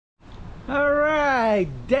All right,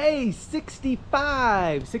 day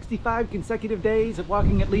 65. 65 consecutive days of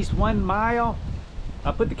walking at least 1 mile.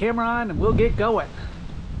 I'll put the camera on and we'll get going.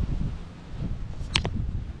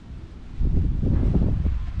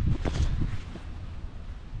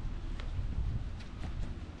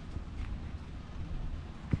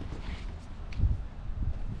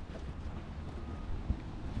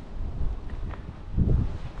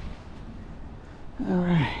 All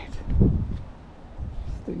right,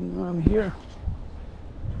 sticking on here.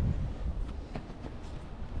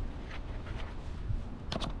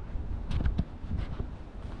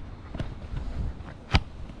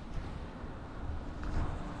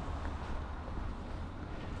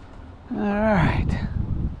 All right.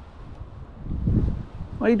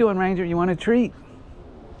 What are you doing, Ranger? You want a treat?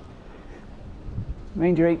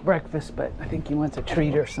 Ranger ate breakfast, but I think he wants a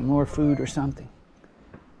treat or some more food or something.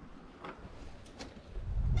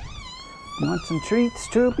 You want some treats,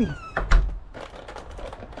 Troopy?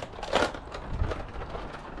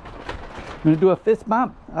 Gonna do a fist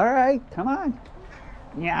bump? All right, come on.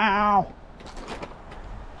 Meow.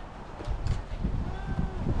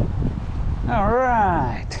 All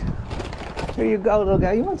right. Here you go, little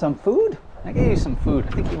guy. You want some food? I gave you some food.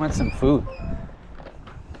 I think you want some food.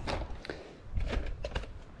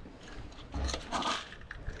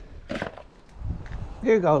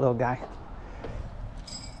 Here you go, little guy.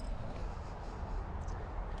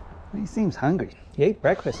 He seems hungry. He ate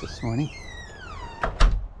breakfast this morning.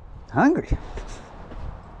 Hungry.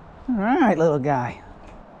 All right, little guy.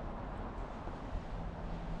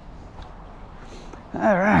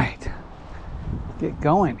 All right. Get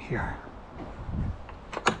going here.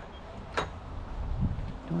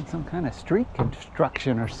 Doing some kind of street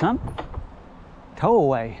construction or something.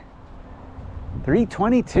 Towaway.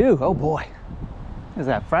 322. Oh boy. Is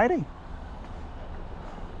that Friday?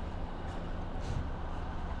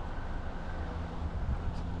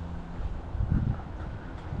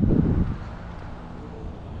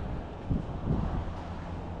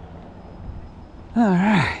 All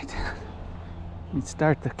right, let's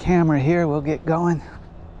start the camera here. We'll get going.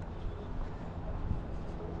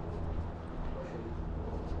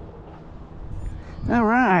 All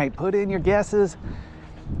right, put in your guesses.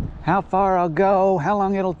 How far I'll go, how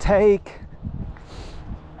long it'll take.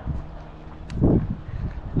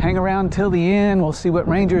 Hang around till the end. We'll see what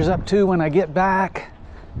Ranger's up to when I get back.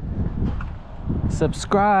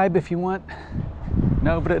 Subscribe if you want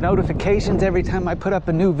notifications every time I put up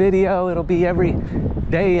a new video. It'll be every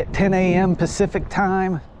day at 10 a.m. Pacific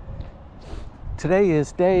time. Today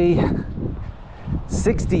is day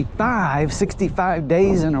 65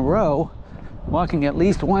 days in a row, walking at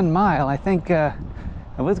least 1 mile. I think I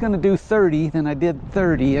was going to do 30, then I did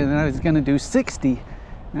 30, and then I was going to do 60.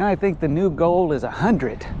 Now I think the new goal is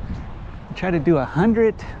 100. Try to do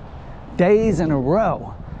 100 days in a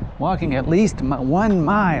row, walking at least 1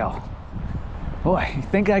 mile. Boy, you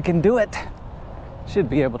think I can do it? Should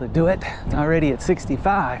be able to do it. Already at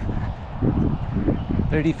 65.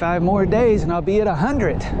 35 more days and I'll be at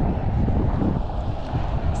 100.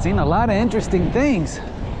 Seen a lot of interesting things.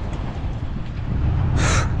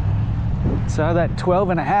 Saw that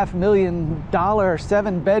 $12.5 million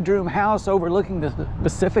 7-bedroom house overlooking the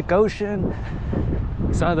Pacific Ocean.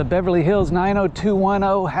 Saw the Beverly Hills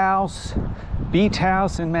 90210 house, beach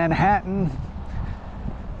house in Manhattan.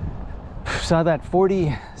 Saw that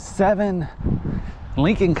 47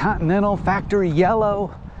 Lincoln Continental factory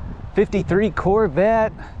yellow, 53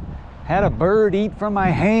 Corvette. Had a bird eat from my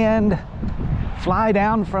hand, fly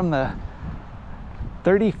down from the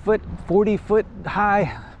 30-foot, 40-foot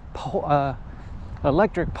high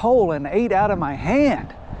electric pole and ate out of my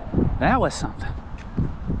hand. That was something.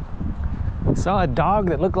 Saw a dog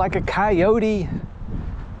that looked like a coyote.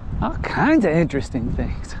 All kinds of interesting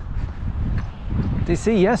things. You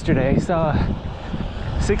see, yesterday saw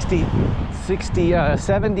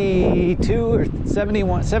 72 or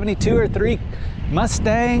 71, 72 or 3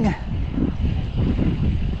 Mustang,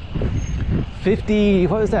 50,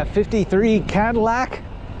 what was that, 53 Cadillac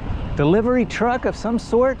delivery truck of some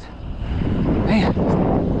sort. Man,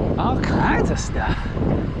 all kinds of stuff.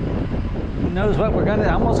 Who knows what we're gonna,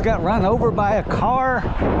 I almost got run over by a car.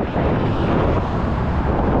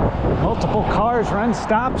 Multiple cars run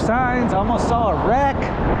stop signs. Almost saw a wreck.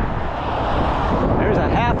 There's a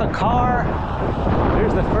half a car.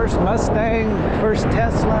 There's the first Mustang, first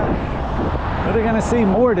Tesla. What are we gonna see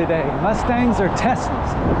more today? Mustangs or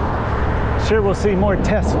Teslas? Sure, we'll see more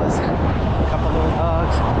Teslas. A couple little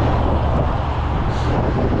dogs.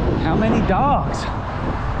 How many dogs?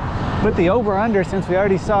 Put the over-under, since we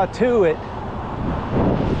already saw 2, at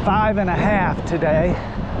 5.5 today.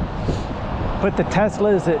 Put the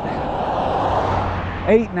Teslas at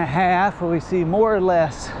 8.5, we see more or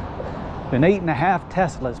less than 8.5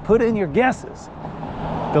 Teslas. Put in your guesses.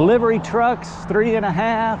 Delivery trucks,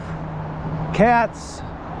 3.5. Cats,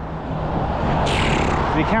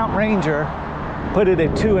 if you count Ranger, put it at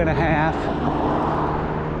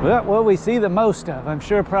 2.5. But what we see the most of, I'm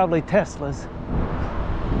sure probably Teslas.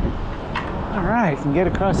 All right, can get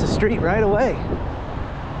across the street right away.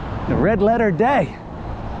 The red letter day.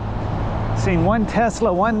 Seen 1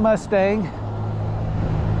 Tesla, 1 Mustang,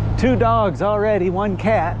 2 dogs already, 1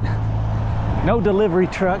 cat. No delivery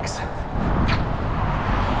trucks.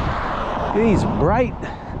 These bright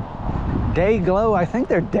day glow, I think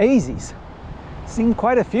they're daisies. Seen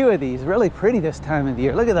quite a few of these, really pretty this time of the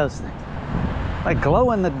year. Look at those things. Like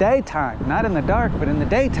glow in the daytime, not in the dark, but in the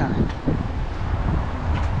daytime.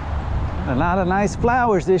 A lot of nice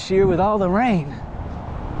flowers this year with all the rain.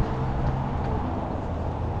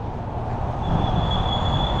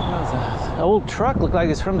 That old truck looked like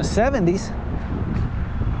it's from the 70s.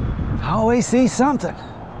 I always see something.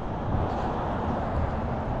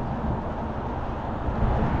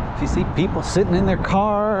 If you see people sitting in their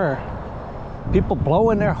car, or people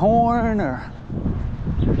blowing their horn, or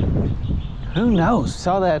who knows.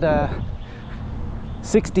 Saw that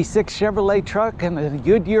 66 Chevrolet truck and the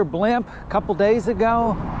Goodyear blimp a couple days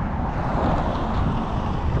ago.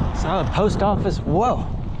 Saw the post office. Whoa,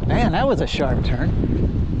 man, that was a sharp turn.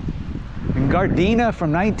 In Gardena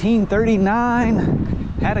from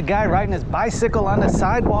 1939, had a guy riding his bicycle on the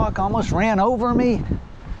sidewalk, almost ran over me.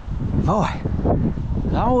 Boy,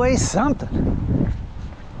 always something.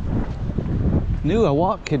 Knew a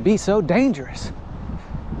walk could be so dangerous.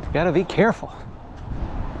 Gotta be careful.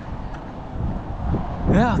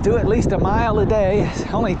 Yeah, I'll do at least a mile a day.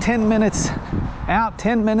 It's only 10 minutes out,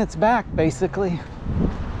 10 minutes back, basically.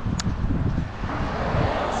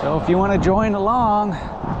 So if you want to join along,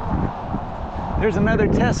 there's another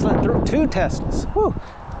Tesla, 2 Teslas. Whew,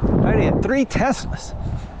 already at 3 Teslas.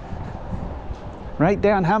 Write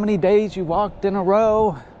down how many days you walked in a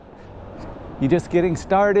row. You just getting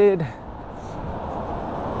started.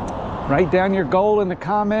 Write down your goal in the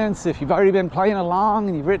comments. If you've already been playing along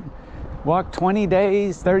and you've walked 20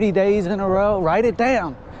 days, 30 days in a row, write it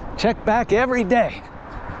down. Check back every day.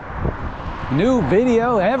 New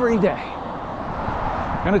video every day.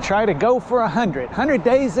 Gonna try to go for 100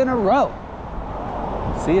 days in a row.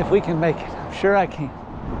 See if we can make it. I'm sure I can.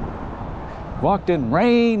 Walked in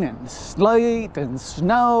rain and sleet and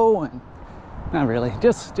snow and not really,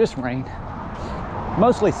 just rain.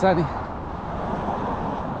 Mostly sunny.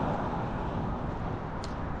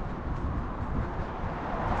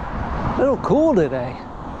 A little cool today.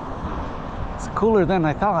 It's cooler than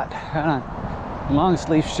I thought. Long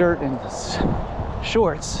sleeve shirt and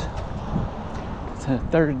shorts. It's a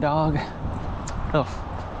 3rd dog. Oh.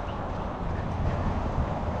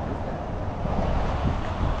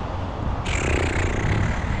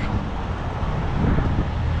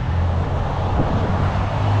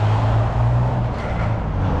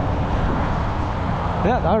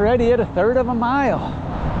 Yeah, already at 1/3 of a mile.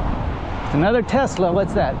 It's another Tesla.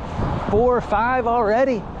 What's that? 4 or 5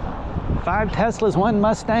 already? 5 Teslas, 1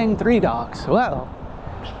 Mustang, 3 dogs. Well,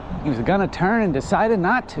 he was gonna turn and decided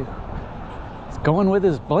not to. He's going with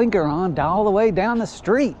his blinker on all the way down the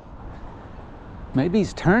street. Maybe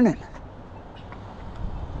he's turning.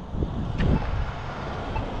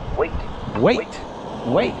 Wait. Wait.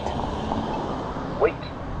 Wait. Wait.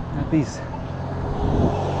 Got these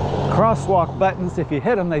crosswalk buttons. If you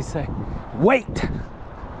hit them, they say, wait.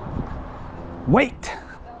 Wait.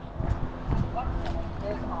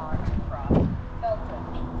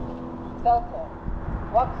 Belton.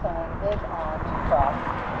 Walk sign is on to cross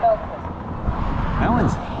Belton. That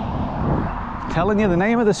one's telling you the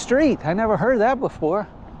name of the street. I never heard that before.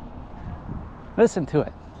 Listen to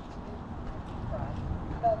it.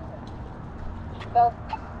 Belton.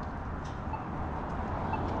 Belton.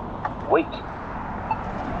 Wait.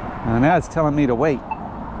 Oh, now it's telling me to wait.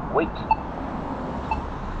 Wait.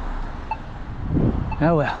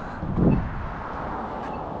 Oh well.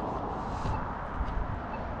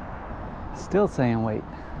 Still saying wait.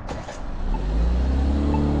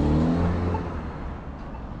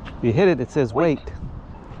 If you hit it, it says wait.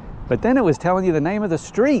 But then it was telling you the name of the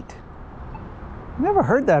street. Never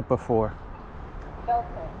heard that before.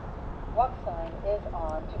 Belton. Walk sign is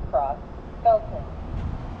on to cross Belton.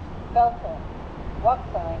 Belton. Walk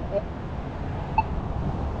sign is...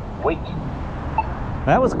 Wait.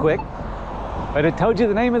 That was quick. But it told you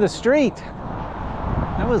the name of the street.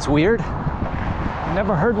 That was weird.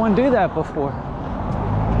 Never heard one do that before.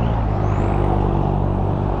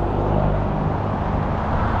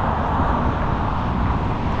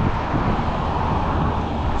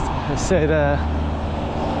 said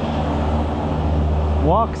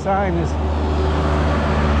walk sign is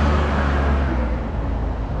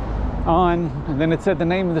on, and then it said the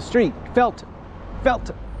name of the street, Felton.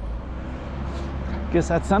 Guess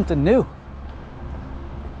that's something new.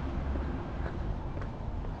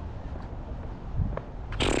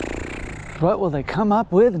 What will they come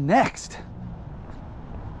up with next?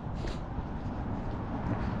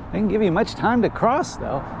 They didn't give you much time to cross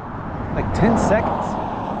though, like 10 seconds.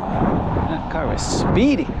 That car was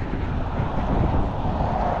speedy.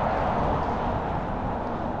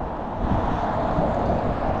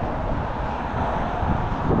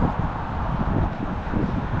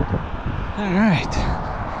 All right,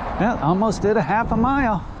 well, almost did a half a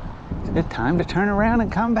mile. Good time to turn around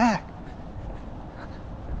and come back.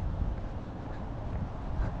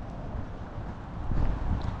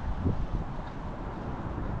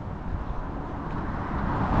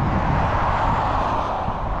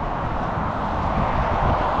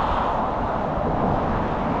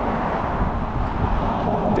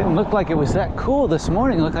 Didn't look like it was that cool this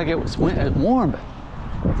morning. It looked like it was warm, but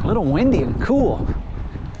it's a little windy and cool.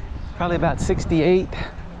 Probably about 68.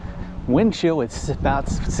 Wind chill, it's about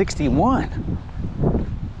 61.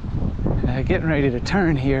 Getting ready to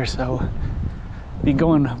turn here, so be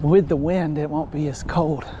going with the wind. It won't be as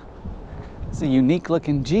cold. It's a unique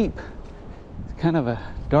looking Jeep. It's kind of a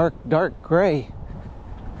dark gray.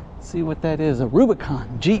 Let's see what that is. A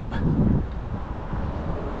Rubicon Jeep.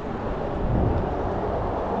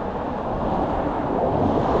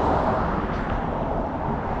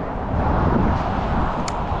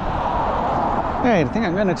 Alright, I think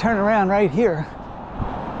I'm going to turn around right here.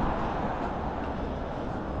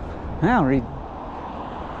 Now,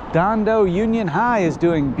 Redondo Union High is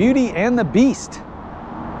doing Beauty and the Beast.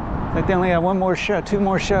 I think they only have one more show, 2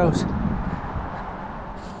 more shows.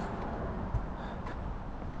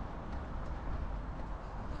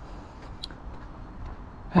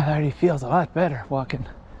 That already feels a lot better walking.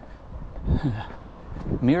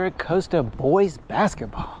 Miracosta boys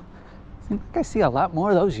basketball. Seems like I see a lot more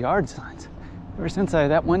of those yard signs. Ever since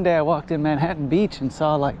that one day I walked in Manhattan Beach and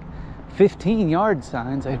saw like 15 yard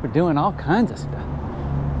signs. They were doing all kinds of stuff.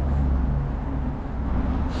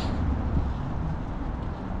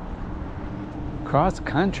 Cross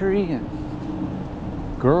country and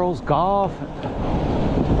girls golf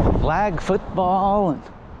and flag football and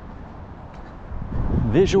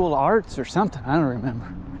visual arts or something. I don't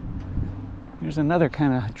remember. Here's another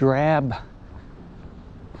kind of drab, I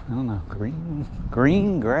don't know, green,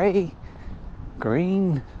 gray,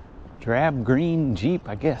 green, drab green Jeep,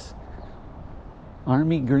 I guess.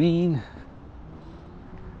 Army green.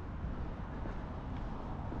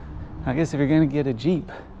 I guess if you're gonna get a Jeep,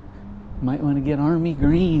 you might want to get army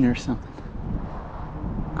green or something.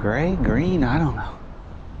 Gray, green, I don't know.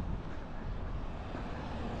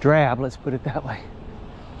 Drab, let's put it that way.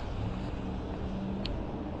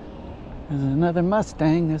 There's another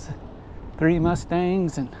Mustang. There's 3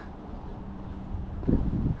 Mustangs and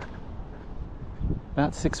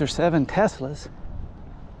about 6 or 7 Teslas.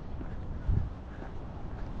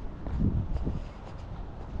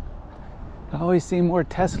 I always see more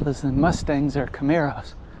Teslas than Mustangs or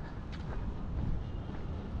Camaros.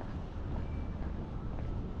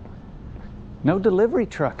 No delivery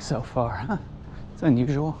trucks so far, huh? It's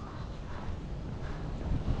unusual.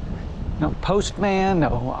 No postman,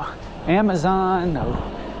 no Amazon, no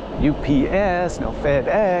UPS, no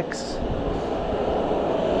FedEx.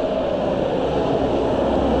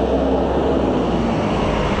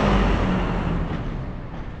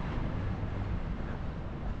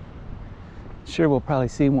 Sure, we'll probably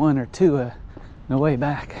see 1 or 2 on the way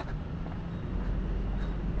back.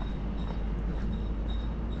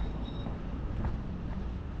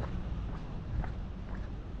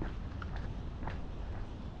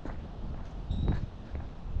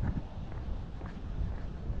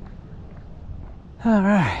 All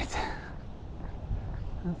right,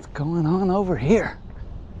 what's going on over here?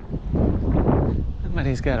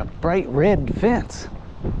 Somebody's got a bright red fence.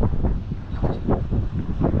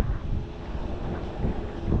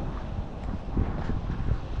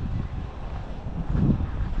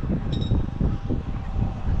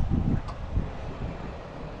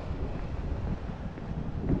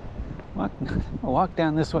 I walked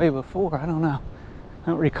down this way before, I don't know. I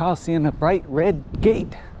don't recall seeing a bright red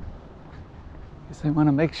gate. Guess they want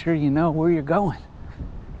to make sure you know where you're going.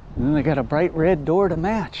 And then they got a bright red door to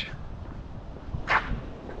match.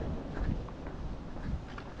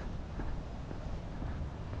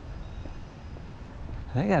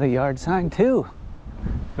 They got a yard sign too.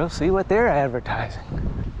 Go see what they're advertising.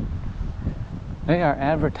 They are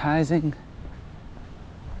advertising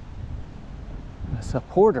a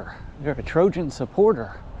supporter. They're a Trojan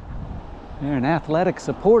supporter. They're an athletic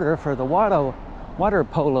supporter for the water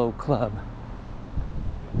polo club.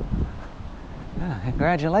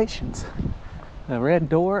 Congratulations. A red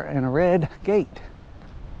door and a red gate.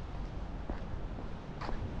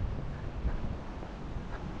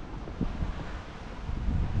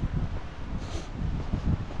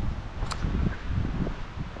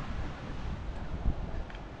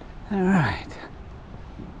 All right.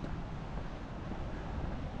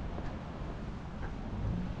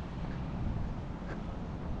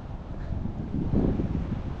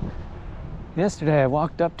 Yesterday I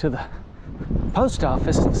walked up to the post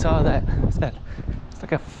office and saw that it's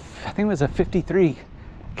like I think it was a 53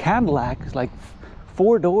 Cadillac. It's like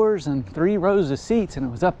 4 doors and 3 rows of seats, and it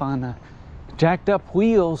was up on jacked up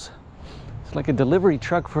wheels. It's like a delivery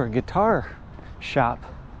truck for a guitar shop.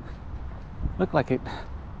 Looked like it.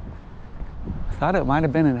 I thought it might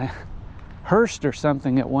have been in a Hearst or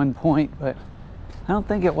something at one point, but I don't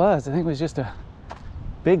think it was. I think it was just a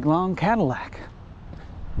big long Cadillac.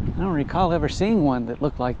 I don't recall ever seeing one that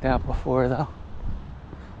looked like that before, though.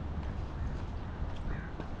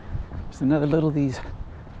 There's another little, these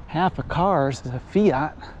half a cars, a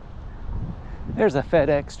Fiat. There's a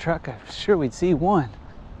FedEx truck. I'm sure we'd see one.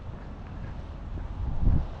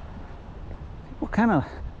 What kind of,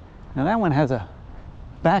 now that one has a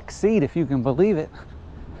back seat, if you can believe it.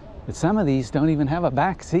 But some of these don't even have a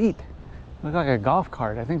back seat. Look like a golf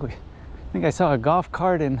cart. I think I saw a golf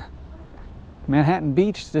cart in Manhattan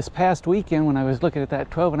Beach this past weekend when I was looking at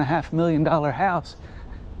that $12.5 million house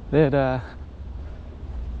that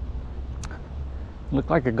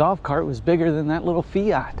looked like a golf cart was bigger than that little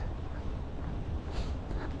Fiat.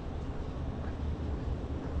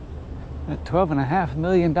 That $12.5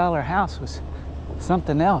 million house was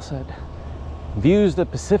something else. It views the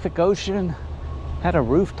Pacific Ocean, had a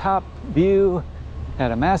rooftop view,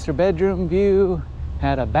 had a master bedroom view,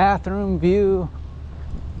 had a bathroom view.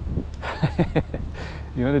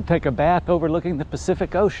 You want to take a bath overlooking the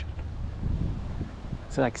Pacific Ocean.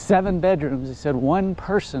 It's like 7 bedrooms. He said one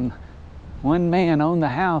man owned the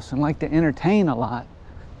house and liked to entertain a lot.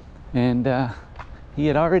 And he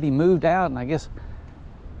had already moved out and I guess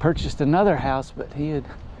purchased another house, but he had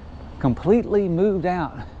completely moved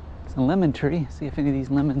out. It's a lemon tree. See if any of these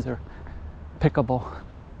lemons are pickable.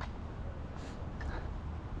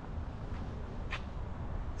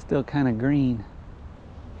 Still kind of green.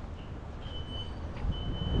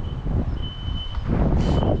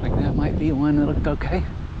 Like that might be one that looked okay.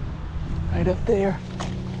 Right up there.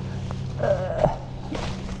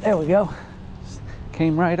 There we go.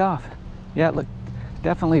 Came right off. Yeah, it looked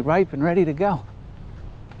definitely ripe and ready to go.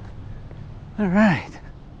 All right.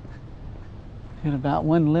 Get about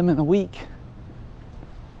 1 lemon a week.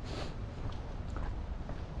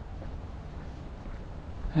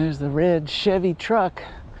 There's the red Chevy truck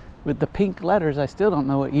with the pink letters. I still don't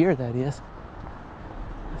know what year that is.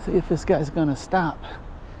 Let's see if this guy's gonna stop.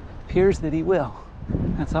 Appears that he will.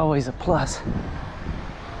 That's always a plus.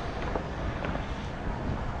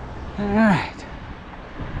 All right.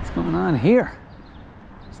 What's going on here?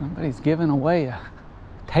 Somebody's giving away a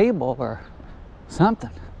table or something.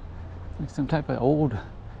 Like some type of old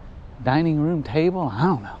dining room table. I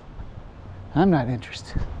don't know. I'm not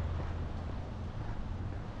interested.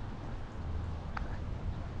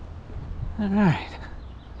 All right.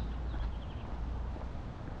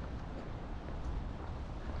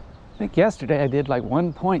 I think yesterday I did like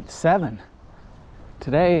 1.7.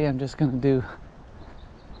 Today I'm just going to do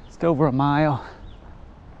just over a mile.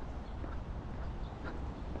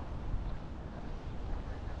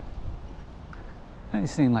 I've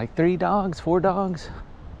seen like 3 dogs, 4 dogs.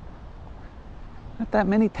 Not that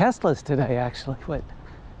many Teslas today, actually. What,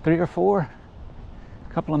 3 or 4?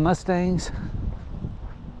 A couple of Mustangs.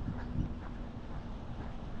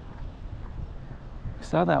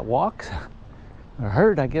 Saw that walk, or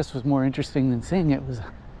heard, I guess, was more interesting than seeing it. It was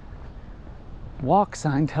a walk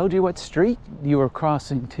sign, told you what street you were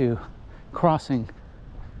crossing.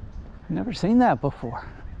 Never seen that before.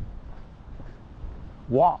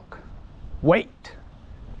 Walk, wait,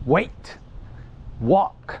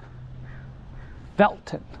 walk.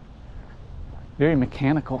 Felton. Very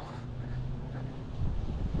mechanical.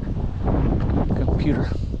 Computer.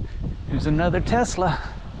 Here's another Tesla.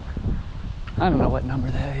 I don't know what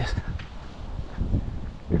number that is.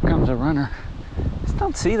 Here comes a runner. Just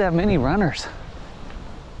don't see that many runners.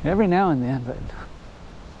 Every now and then, but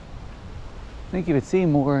I think you would see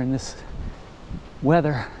more in this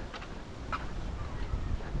weather.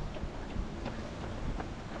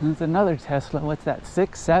 There's another Tesla. What's that,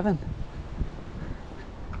 6, 7?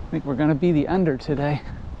 I think we're going to be the under today.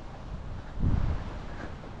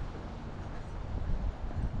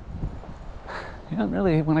 don't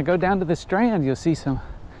really, when I go down to the Strand, you'll see some,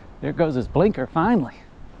 there goes his blinker finally.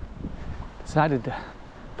 Decided to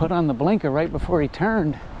put on the blinker right before he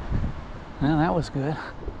turned. Well, that was good.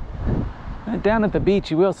 And down at the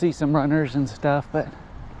beach, you will see some runners and stuff, but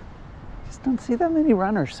just don't see that many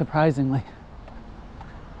runners, surprisingly.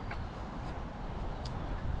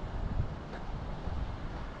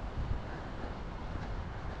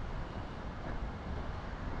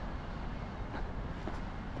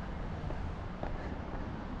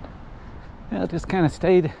 Yeah, it just kind of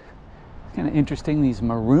stayed kind of interesting. These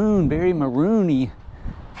maroon, very maroony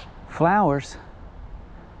flowers.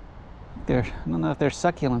 I don't know if they're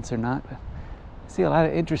succulents or not, but I see a lot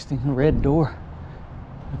of interesting red door.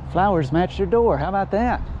 The flowers match their door. How about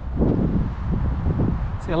that?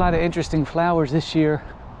 See a lot of interesting flowers this year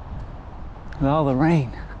with all the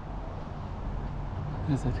rain.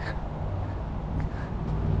 There's a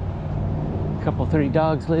couple, 3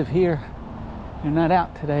 dogs live here. They're not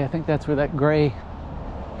out today. I think that's where that gray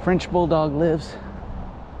French bulldog lives.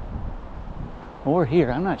 Or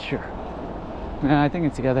here, I'm not sure. No, I think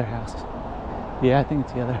it's the other house. Yeah, I think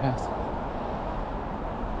it's the other house.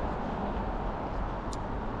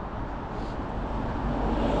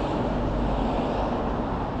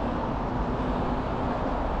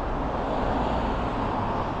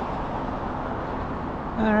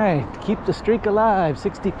 All right, keep the streak alive,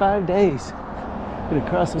 65 days. Get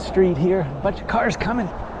across the street here, a bunch of cars coming.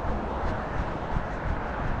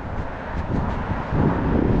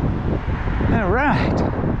 All right,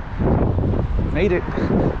 made it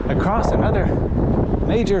across another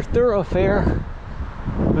major thoroughfare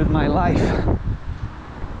with my life.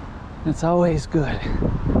 It's always good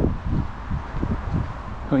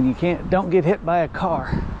when you don't get hit by a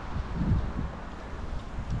car.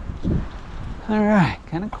 All right,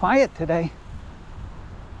 kind of quiet today.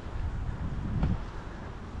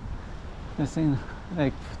 I've seen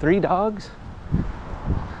like 3 dogs.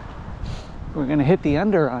 We're gonna hit the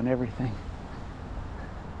under on everything.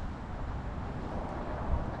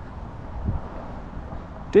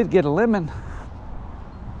 Did get a lemon.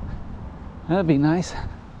 That'd be nice.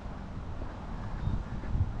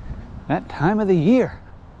 That time of the year.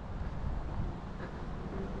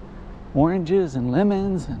 Oranges and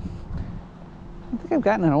lemons. And I don't think I've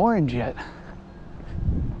gotten an orange yet.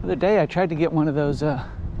 The other day I tried to get one of those, I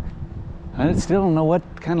still don't know what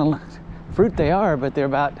kind of fruit they are, but they're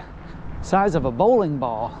about the size of a bowling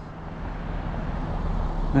ball.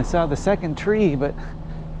 And I saw the second tree, but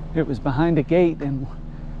it was behind a gate, and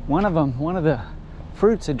one of the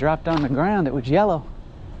fruits had dropped on the ground. It was yellow,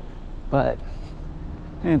 but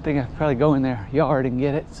I didn't think I'd probably go in their yard and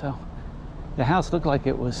get it. So the house looked like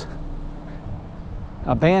it was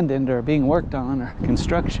abandoned or being worked on or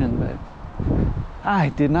construction, but I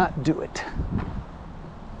did not do it.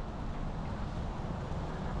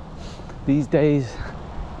 These days,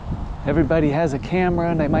 everybody has a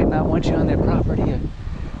camera and they might not want you on their property.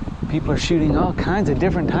 People are shooting all kinds of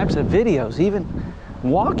different types of videos, even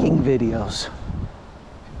walking videos.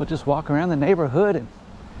 People just walk around the neighborhood and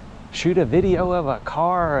shoot a video of a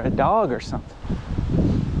car or a dog or something.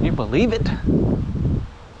 Can you believe it?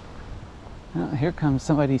 Well, here comes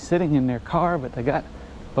somebody sitting in their car, but they got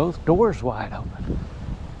both doors wide open.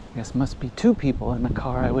 I guess must be 2 people in the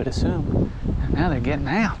car, I would assume. And now they're getting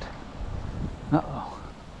out. Uh-oh.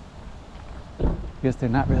 I guess they're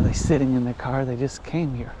not really sitting in the car, they just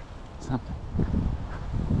came here. Something.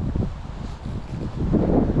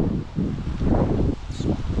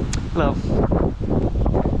 Hello.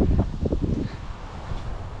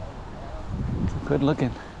 It's a good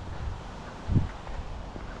looking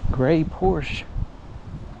gray Porsche.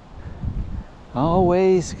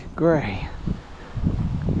 Always gray.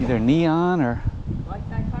 Either neon or... Like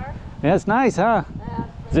that car? Yeah, it's nice, huh? Yeah,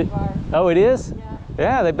 Is it? Oh, it is? Yeah.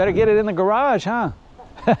 Yeah, they better get it in the garage, huh?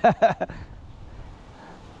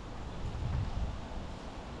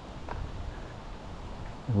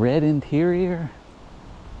 Red interior.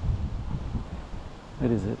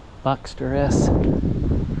 What is it? Boxster S.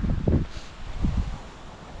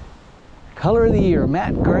 Color of the year,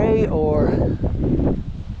 matte gray or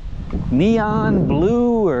neon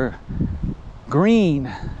blue or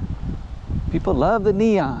green. People love the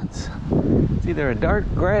neons. It's either a dark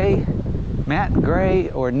gray, matte gray,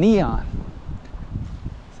 or neon.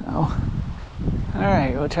 So, all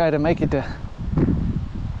right, we'll try to make it to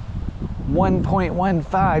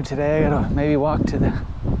 1.15 today. I gotta maybe walk to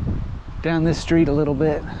down this street a little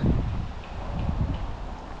bit.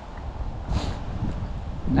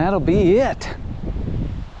 And that'll be it.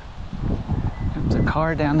 Comes a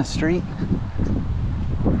car down the street.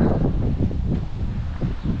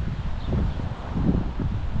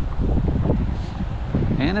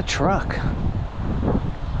 and a truck.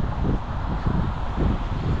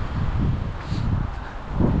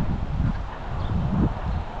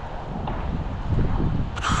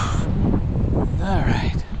 All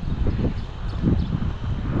right.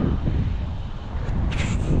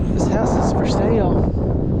 This house is for sale.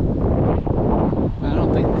 I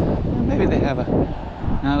don't think, maybe they have a,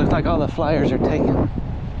 no, it looks like all the flyers are taken.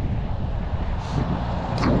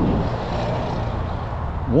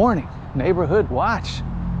 Warning, neighborhood watch.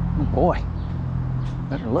 Oh boy,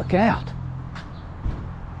 better look out.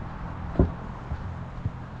 What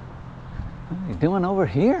are they doing over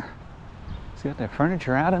here? It's got their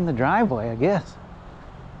furniture out in the driveway, I guess.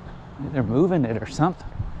 Maybe they're moving it or something.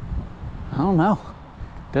 I don't know.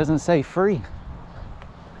 Doesn't say free.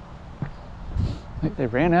 Maybe they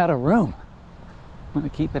ran out of room. I'm gonna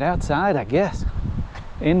keep it outside, I guess.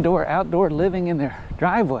 Indoor, outdoor living in their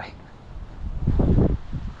driveway.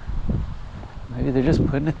 Maybe they're just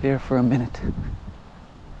putting it there for a minute.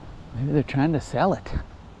 Maybe they're trying to sell it.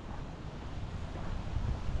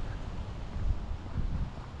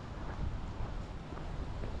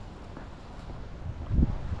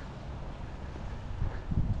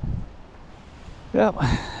 Yep,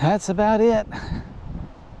 that's about it.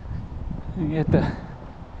 You get the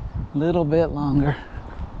little bit longer.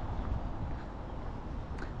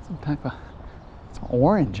 Some type of, it's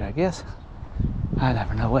orange, I guess. I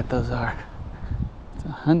never know what those are. It's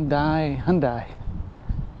a Hyundai.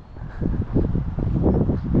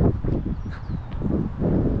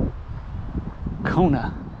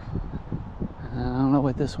 Kona. I don't know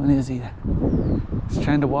what this one is either. Just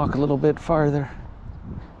trying to walk a little bit farther.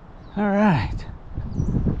 All right.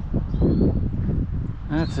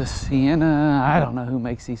 That's a Sienna. I don't know who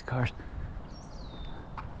makes these cars.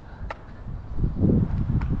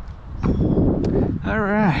 All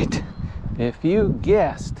right. If you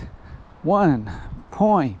guessed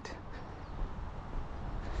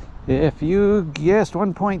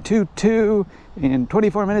 1.22 in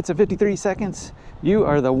 24 minutes and 53 seconds, you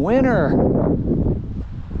are the winner.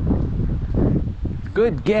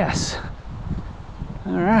 Good guess.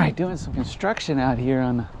 All right, doing some construction out here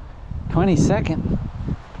on the 22nd. I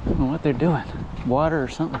don't know what they're doing. Water or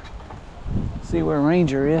something. See where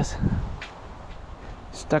Ranger is.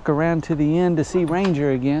 Stuck around to the end to see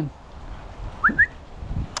Ranger again.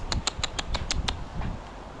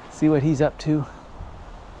 See what he's up to.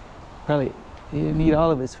 Probably he didn't eat all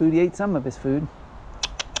of his food. He ate some of his food.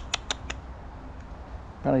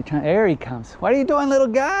 Probably trying. There he comes. What are you doing, little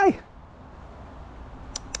guy?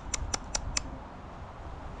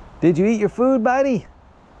 Did you eat your food, buddy?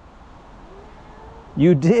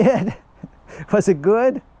 You did? Was it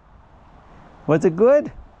good? Was it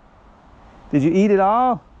good? Did you eat it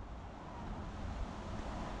all?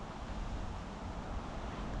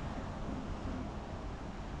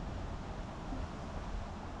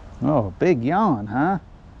 Oh, big yawn, huh?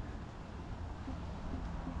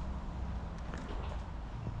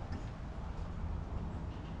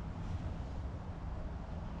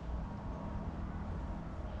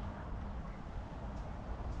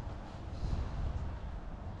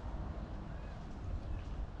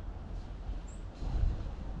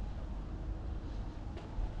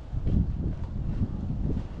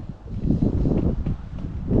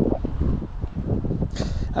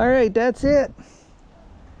 All right, that's it.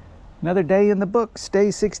 Another day in the books, day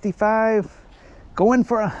 65. Going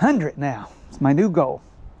for 100 now. It's my new goal.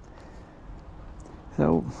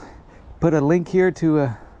 So, put a link here to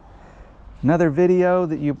another video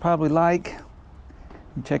that you probably like.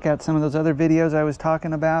 You check out some of those other videos I was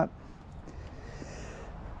talking about.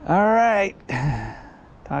 All right.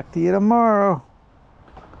 Talk to you tomorrow.